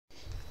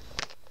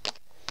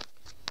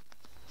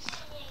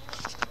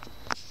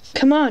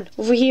Come on,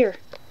 over here.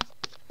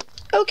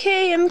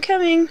 Okay, I'm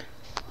coming.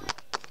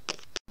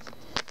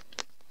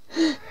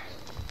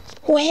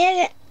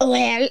 Well,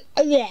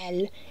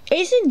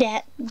 isn't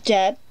that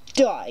the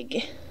dog?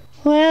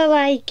 Well,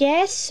 I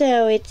guess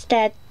so. It's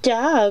that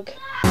dog.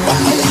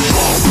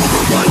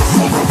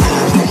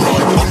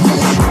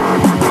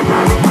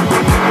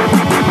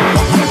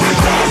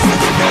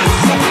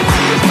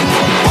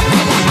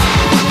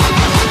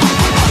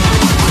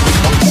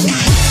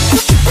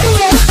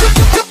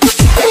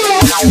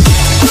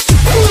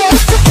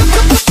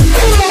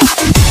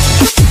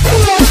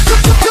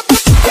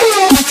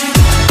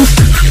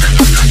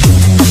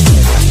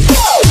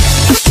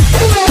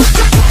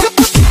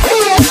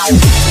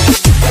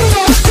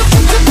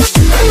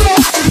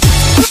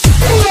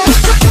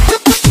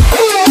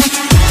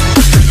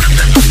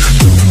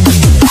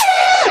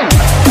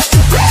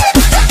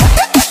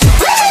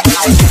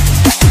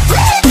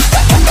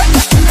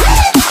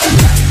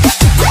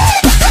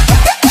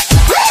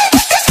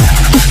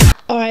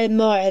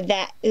 More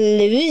that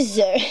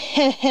loser.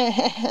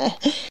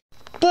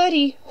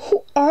 Buddy,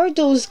 who are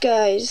those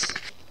guys?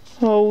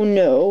 Oh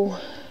no.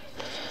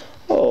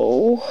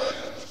 Oh.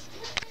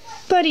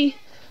 Buddy,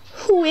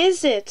 who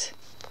is it?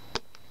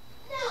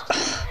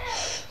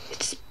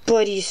 It's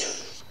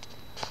Buddy's.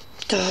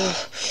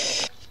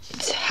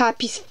 It's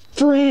Happy's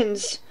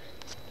friends.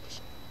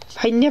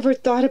 I never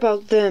thought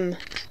about them.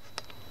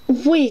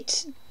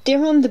 Wait,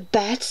 they're on the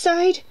bad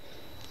side?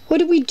 What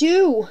do we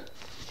do?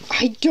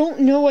 I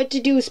don't know what to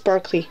do,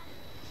 Sparkly.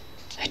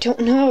 I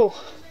don't know.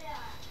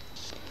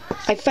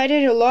 I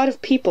fighted a lot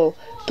of people,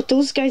 but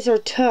those guys are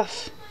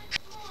tough.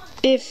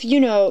 If,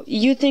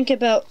 you think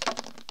about...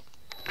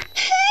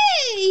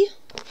 Hey!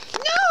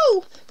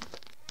 No!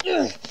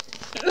 No,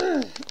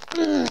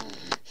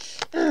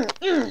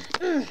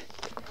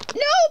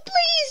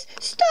 please!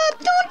 Stop!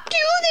 Don't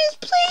do this,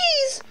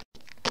 please!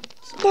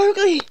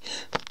 Sparkly,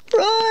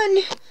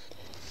 run!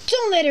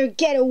 Don't let her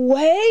get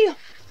away!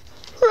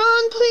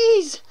 Run,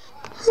 please!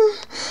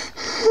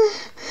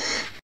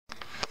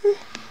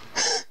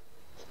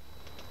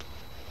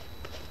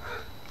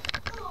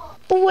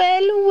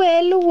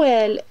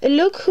 Well,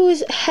 look who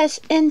has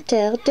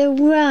entered the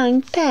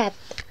wrong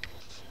path.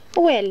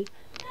 Well,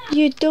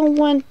 you don't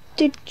want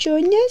to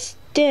join us?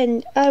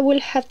 Then I will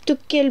have to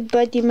kill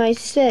Buddy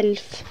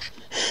myself.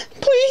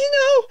 Please,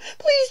 no!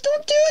 Please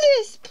don't do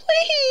this!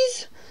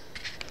 Please!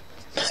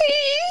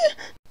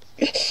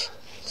 Please!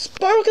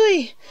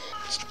 Sparkly!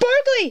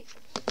 Sparkly!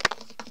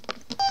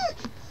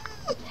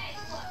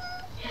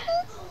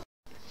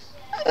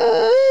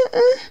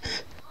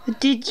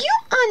 Did you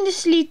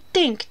honestly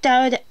think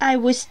that I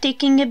was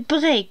taking a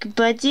break,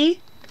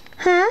 Buddy?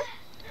 Huh?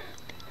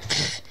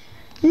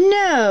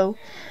 No,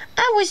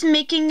 I was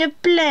making a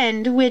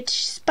plan which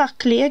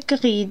Sparkly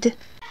agreed.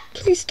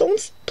 Please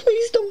don't,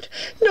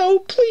 no,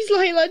 please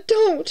Lila,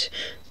 don't.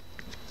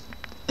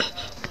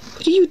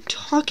 What are you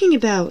talking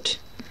about?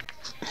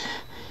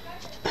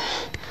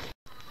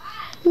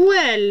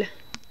 Well,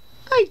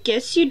 I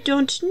guess you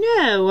don't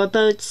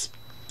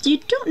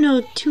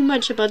know too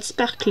much about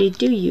Sparkly,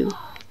 do you?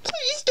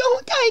 Please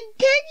don't, I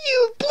beg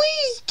you,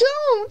 please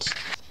don't!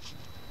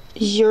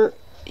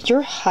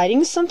 You're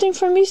hiding something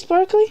from me,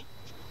 Sparkly?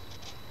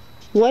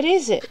 What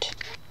is it?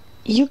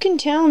 You can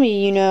tell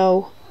me,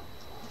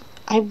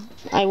 I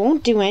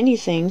won't do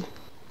anything.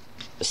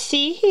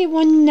 See, he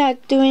will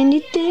not do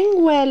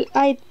anything? Well,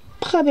 I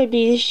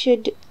probably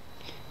should,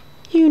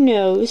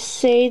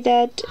 say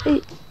that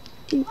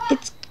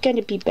it's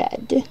gonna be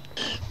bad.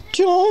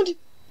 Don't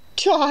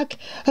talk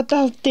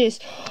about this.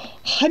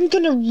 I'm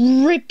gonna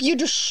rip you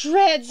to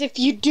shreds if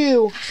you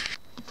do.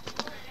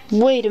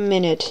 Wait a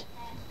minute.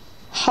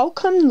 How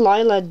come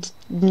Lila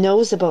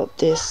knows about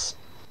this?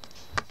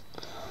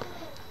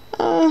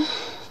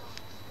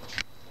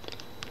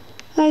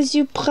 As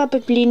you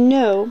probably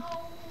know,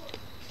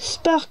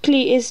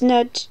 Sparkly is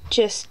not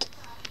just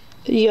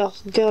your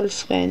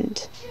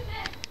girlfriend.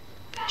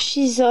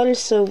 She's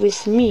also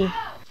with me.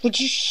 Would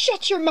you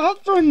shut your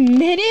mouth for a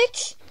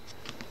minute?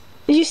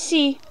 You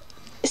see,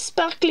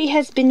 Sparkly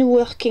has been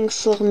working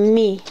for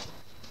me.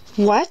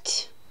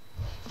 What?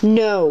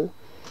 No.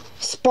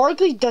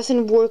 Sparkly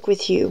doesn't work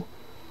with you.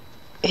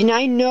 And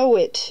I know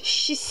it.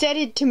 She said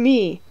it to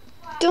me.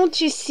 Don't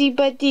you see,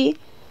 Buddy?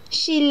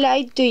 She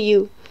lied to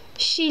you.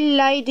 She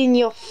lied in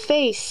your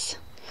face.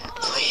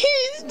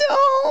 Please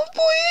don't,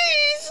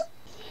 please.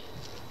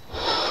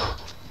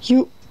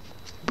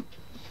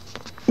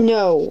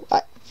 No,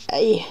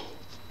 I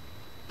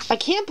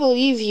can't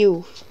believe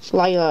you,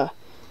 Lila.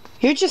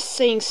 You're just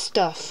saying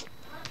stuff.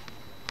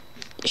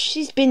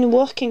 She's been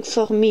working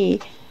for me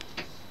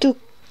to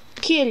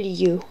kill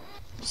you.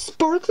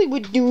 Sparkly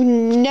would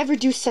never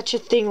do such a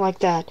thing like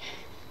that.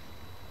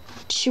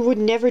 She would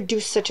never do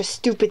such a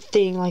stupid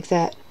thing like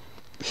that.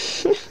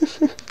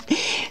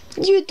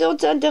 You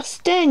don't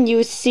understand,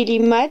 you silly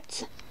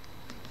mutt.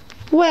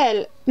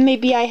 Well,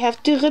 maybe I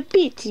have to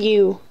repeat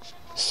you.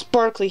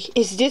 Sparkly,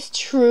 is this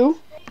true?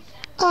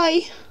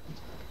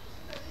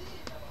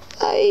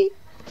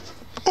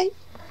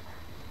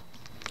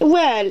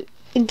 Well,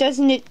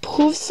 Doesn't it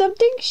prove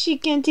something? She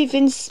can't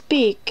even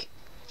speak.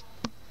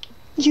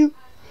 You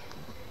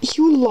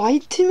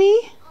lied to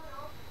me?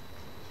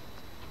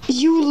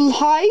 You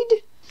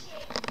lied?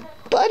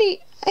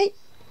 Buddy,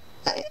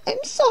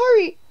 I'm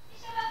sorry.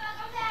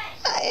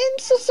 I'm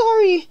so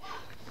sorry.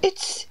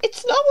 It's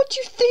not what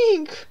you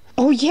think.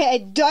 Oh yeah,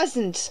 it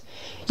doesn't.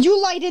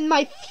 You lied in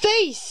my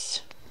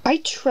face. I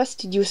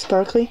trusted you,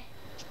 Sparkly.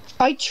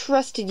 I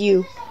trusted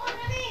you.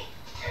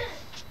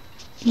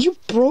 You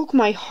broke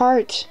my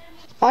heart.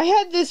 I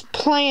had this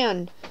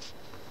plan.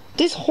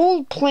 This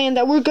whole plan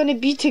that we're gonna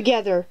be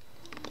together.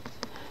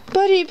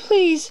 Buddy,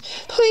 please,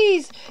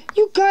 please,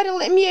 you gotta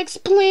let me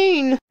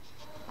explain.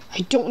 I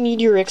don't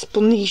need your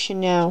explanation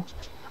now.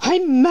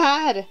 I'm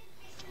mad.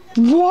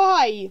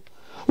 Why?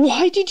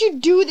 Why did you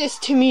do this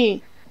to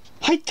me?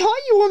 I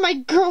thought you were my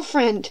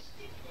girlfriend.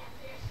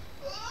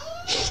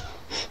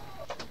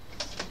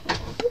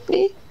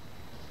 Buddy,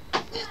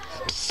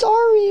 I'm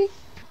sorry.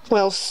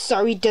 Well,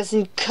 sorry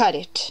doesn't cut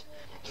it.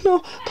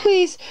 No,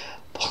 please,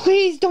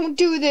 please don't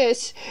do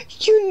this.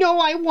 You know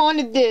I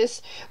wanted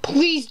this.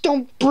 Please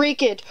don't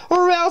break it,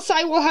 or else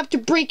I will have to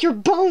break your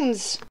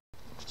bones.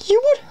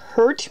 You would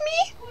hurt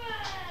me?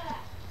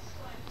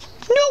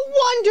 No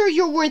wonder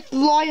you're with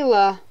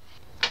Lila.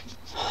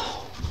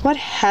 What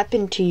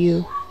happened to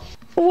you?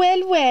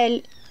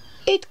 Well,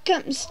 it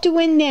comes to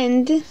an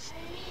end.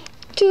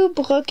 2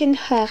 broken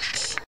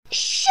hearts.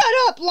 Shut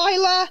up,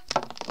 Lila!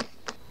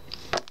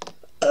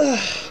 Ugh.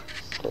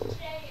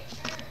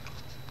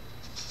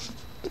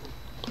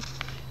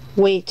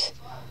 Wait,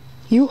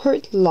 you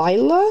hurt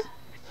Lila?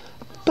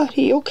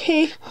 Buddy,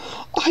 okay,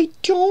 I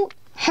don't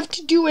have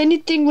to do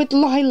anything with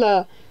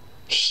Lila.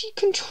 She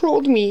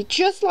controlled me,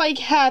 just like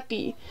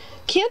Happy.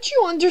 Can't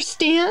you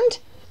understand?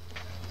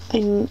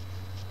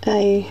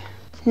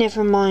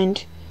 Never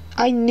mind.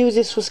 I knew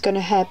this was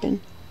gonna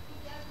happen.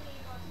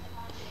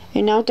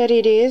 And now that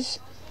it is,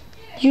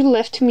 you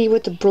left me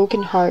with a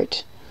broken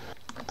heart.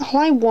 All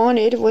I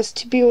wanted was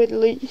to be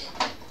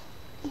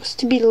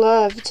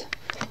loved.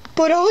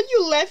 But all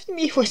you left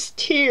me was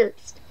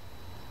tears.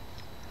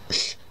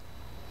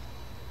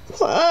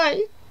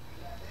 Why?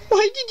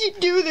 Why did you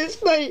do this,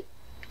 buddy?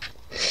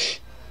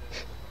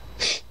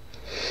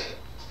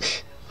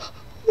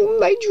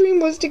 My dream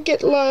was to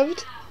get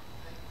loved.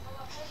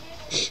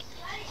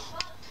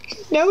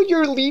 Now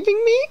you're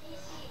leaving me?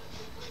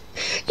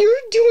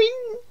 You're doing...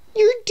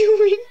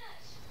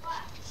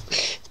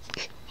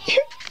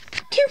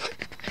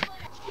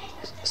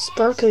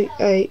 Sparkly,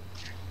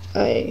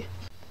 You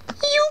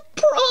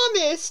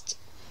promised!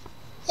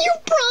 You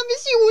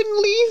promised you wouldn't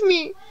leave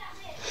me!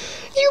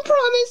 You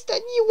promised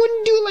that you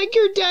wouldn't do like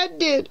your dad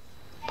did!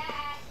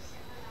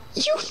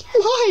 You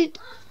lied!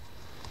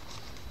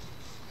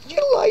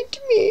 You lied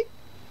to me!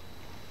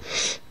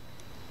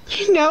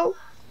 Now,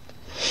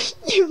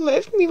 you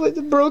left me with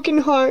a broken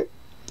heart.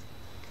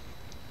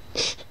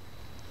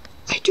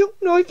 I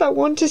don't know if I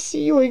want to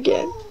see you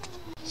again.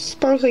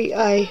 Sparkly,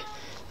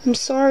 I'm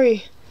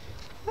sorry.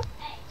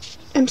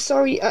 I'm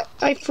sorry,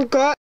 I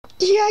forgot.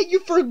 Yeah, you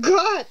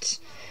forgot!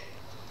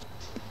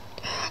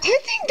 I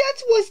think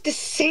that was the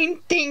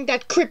same thing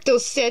that Crypto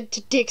said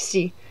to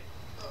Dixie.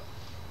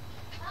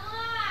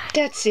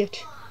 That's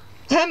it.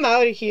 I'm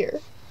out of here.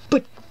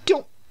 But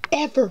don't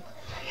ever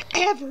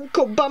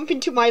go bump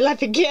into my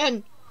life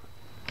again.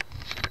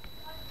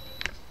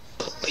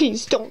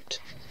 Please don't.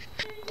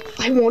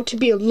 I want to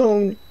be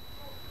alone.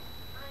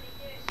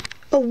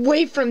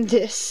 Away from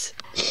this.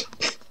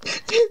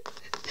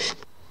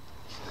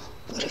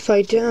 What have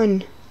I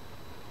done?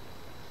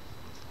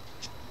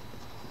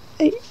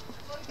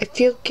 I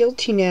feel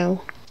guilty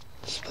now.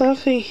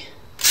 Sparkly,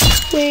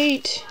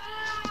 wait,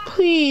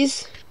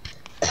 please.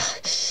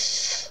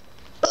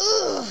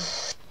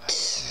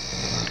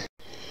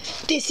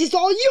 This is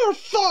all your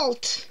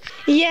fault!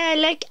 Yeah,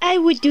 like I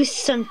would do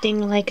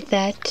something like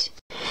that.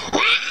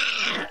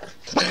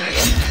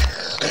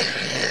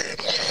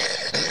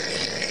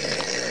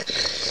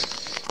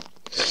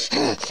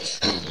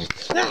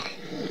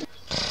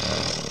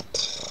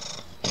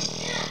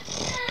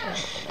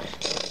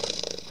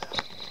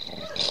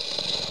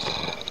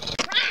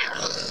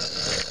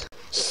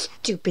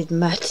 Stupid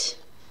mutt.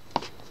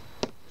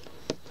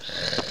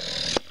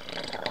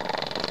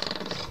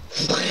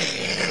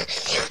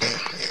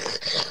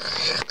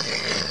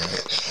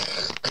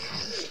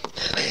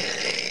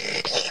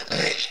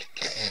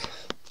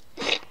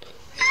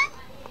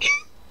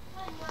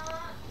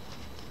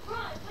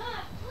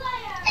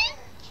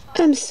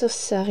 I'm so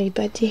sorry,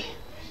 buddy.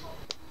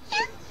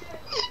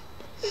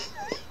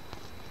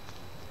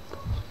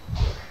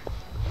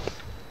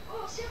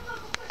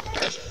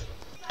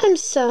 I'm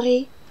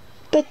sorry,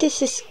 but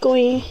this is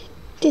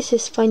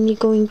finally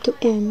going to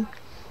end.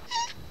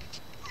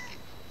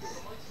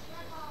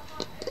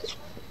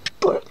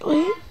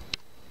 Partly.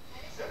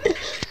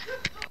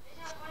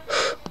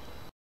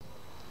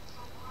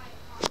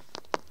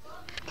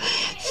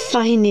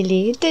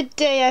 Finally, the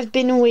day I've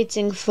been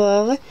waiting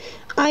for.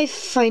 I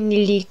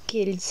finally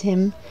killed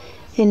him.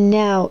 And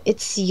now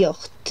it's your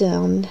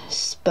turn,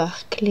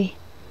 Sparkly.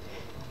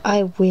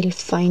 I will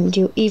find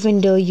you,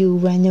 even though you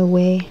ran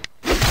away.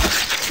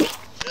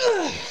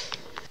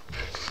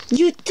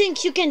 You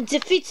think you can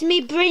defeat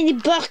me, Brainy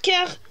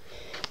Barker?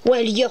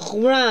 Well, you're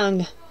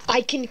wrong.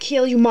 I can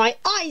kill you, my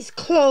eyes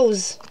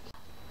closed.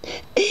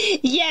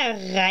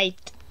 Yeah,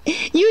 right.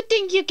 You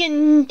think you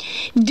can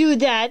do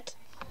that?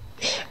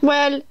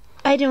 Well,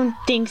 I don't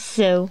think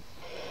so.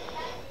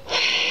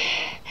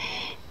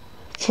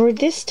 For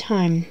this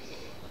time,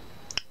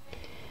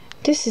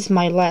 this is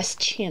my last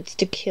chance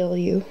to kill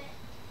you.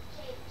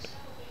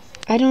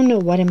 I don't know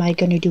what am I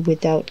gonna do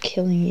without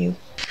killing you.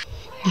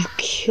 You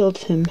killed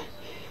him.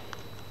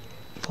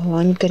 Well,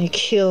 I'm gonna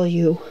kill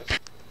you.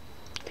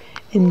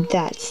 And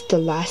that's the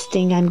last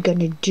thing I'm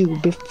gonna do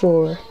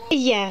before.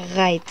 Yeah,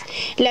 right.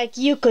 Like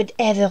you could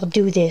ever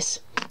do this.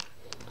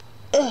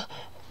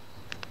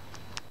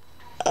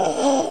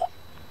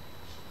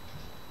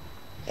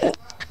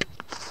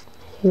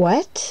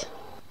 What?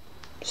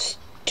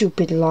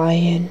 Stupid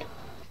lion.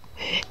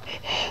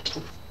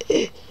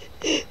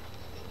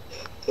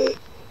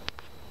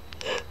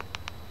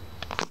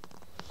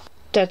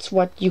 That's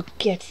what you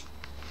get.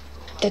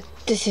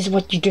 This is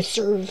what you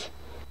deserve.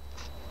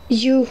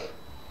 You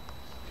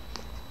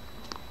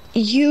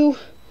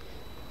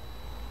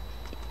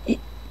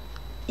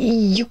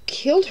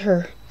killed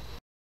her.